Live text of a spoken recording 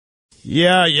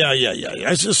Yeah.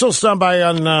 I still stand by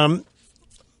on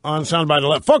Soundbite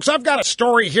 11. Folks, I've got a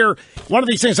story here. One of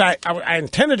these things I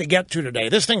intended to get to today.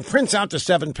 This thing prints out to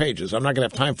 7 pages. I'm not going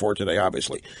to have time for it today,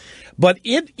 obviously. But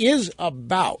it is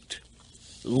about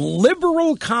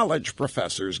liberal college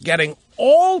professors getting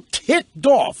all ticked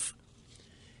off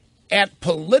at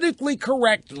politically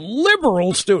correct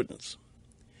liberal students.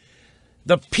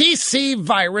 The PC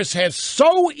virus has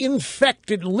so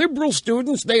infected liberal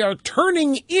students, they are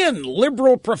turning in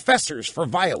liberal professors for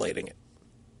violating it.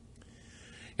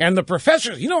 And the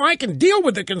professors, I can deal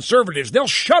with the conservatives. They'll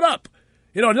shut up.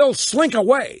 They'll slink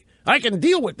away. I can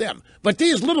deal with them. But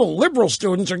these little liberal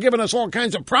students are giving us all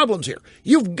kinds of problems here.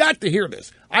 You've got to hear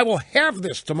this. I will have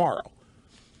this tomorrow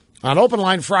on Open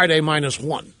Line Friday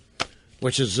 -1,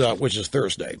 which is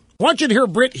Thursday. I want you to hear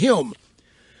Brit Hume.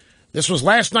 This was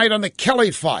last night on the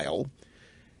Kelly File.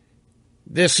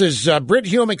 This is Brit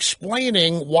Hume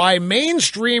explaining why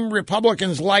mainstream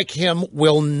Republicans like him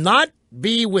will not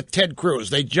be with Ted Cruz.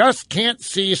 They just can't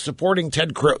see supporting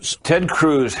Ted Cruz. Ted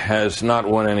Cruz has not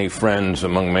won any friends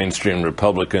among mainstream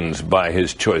Republicans by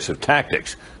his choice of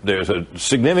tactics. There's a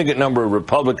significant number of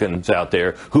Republicans out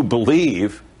there who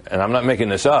believe, and I'm not making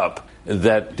this up,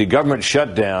 that the government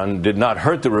shutdown did not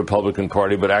hurt the Republican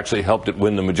Party, but actually helped it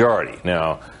win the majority.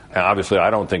 Now, obviously, I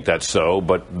don't think that's so,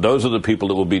 but those are the people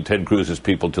that will be Ted Cruz's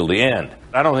people till the end.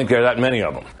 I don't think there are that many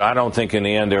of them. I don't think in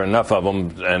the end there are enough of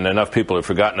them, and enough people have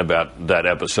forgotten about that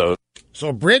episode.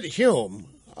 So Brit Hume,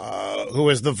 who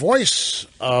is the voice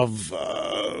of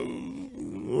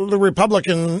the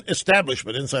Republican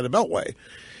establishment inside the Beltway,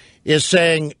 is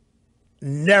saying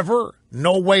never,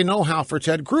 no way, no how for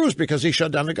Ted Cruz because he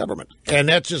shut down the government. And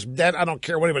that's just that. I don't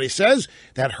care what anybody says.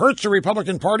 That hurts the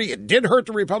Republican Party. It did hurt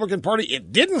the Republican Party.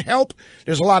 It didn't help.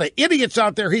 There's a lot of idiots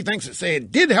out there, he thinks, that say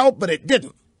it did help, but it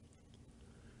didn't.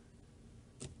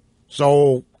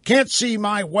 So can't see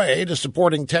my way to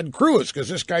supporting Ted Cruz because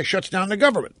this guy shuts down the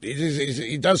government.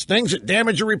 He does things that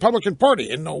damage the Republican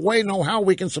Party. And no way, no how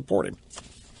we can support him.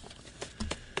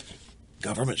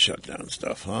 Government shutdown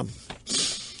stuff, huh?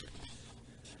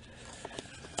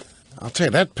 I'll tell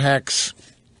you, that packs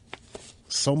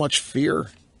so much fear.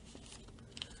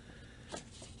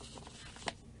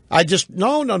 I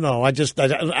don't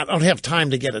have time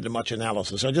to get into much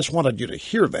analysis. I just wanted you to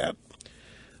hear that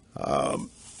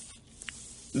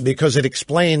because it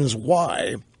explains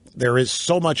why there is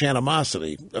so much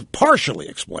animosity. It partially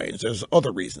explains. There's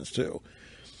other reasons, too.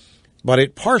 But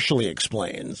it partially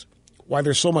explains why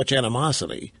there's so much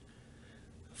animosity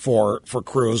for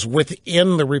Cruz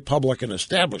within the Republican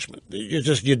establishment.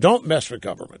 You don't mess with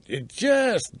government. You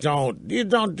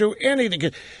don't do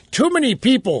anything. Too many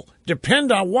people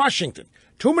depend on Washington.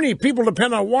 Too many people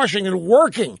depend on Washington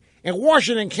working, and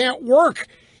Washington can't work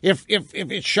if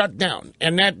it's shut down,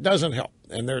 and that doesn't help.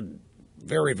 And they're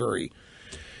very, very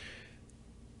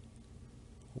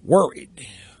worried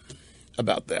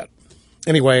about that.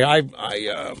 Anyway, I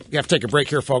have to take a break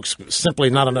here, folks.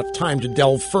 Simply not enough time to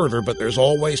delve further, but there's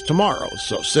always tomorrow,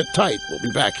 so sit tight. We'll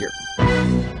be back here.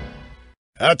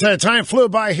 I'll tell you, time flew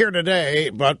by here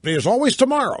today, but there's always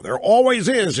tomorrow. There always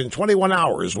is. In 21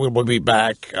 hours, we will be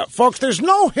back. Folks, there's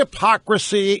no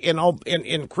hypocrisy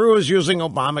in Cruz using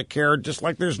Obamacare, just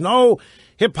like there's no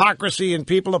hypocrisy in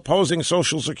people opposing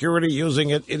Social Security using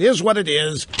it. It is what it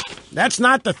is. That's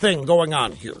not the thing going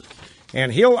on here.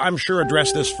 And he'll, I'm sure,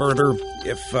 address this further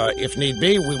if need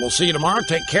be. We will see you tomorrow.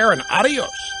 Take care and adios.